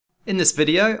In this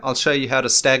video, I'll show you how to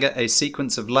stagger a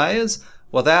sequence of layers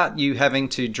without you having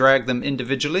to drag them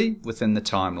individually within the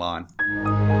timeline.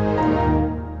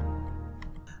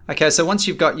 Okay, so once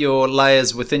you've got your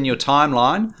layers within your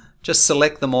timeline, just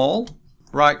select them all,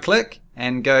 right click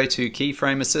and go to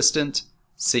Keyframe Assistant,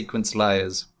 Sequence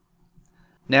Layers.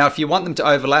 Now if you want them to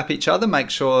overlap each other,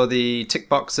 make sure the tick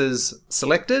box is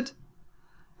selected.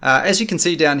 As you can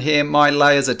see down here, my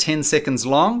layers are 10 seconds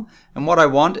long, and what I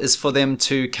want is for them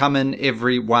to come in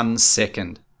every 1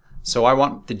 second. So I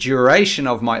want the duration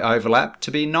of my overlap to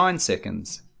be 9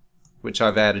 seconds, which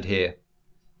I've added here.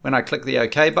 When I click the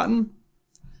OK button,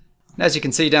 and as you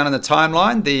can see down in the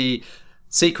timeline, the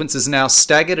sequence is now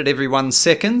staggered at every 1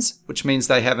 second, which means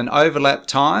they have an overlap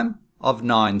time of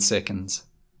 9 seconds.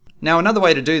 Now another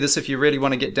way to do this, if you really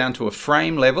want to get down to a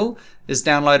frame level, is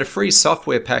download a free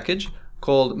software package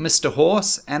called Mr.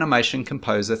 Horse Animation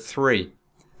Composer 3.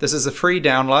 This is a free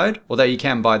download, although you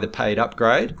can buy the paid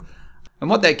upgrade. And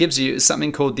what that gives you is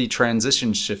something called the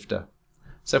Transition Shifter.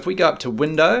 So if we go up to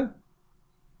Window,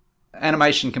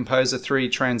 Animation Composer 3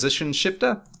 Transition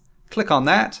Shifter, click on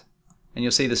that, and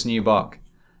you'll see this new box.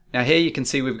 Now here you can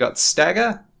see we've got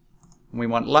Stagger, and we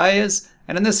want layers,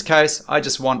 and in this case I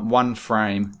just want 1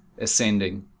 frame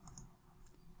ascending.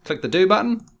 Click the Do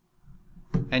button,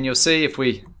 and you'll see if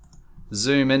we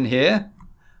zoom in here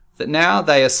that now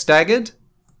they are staggered,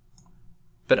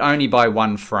 but only by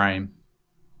 1 frame.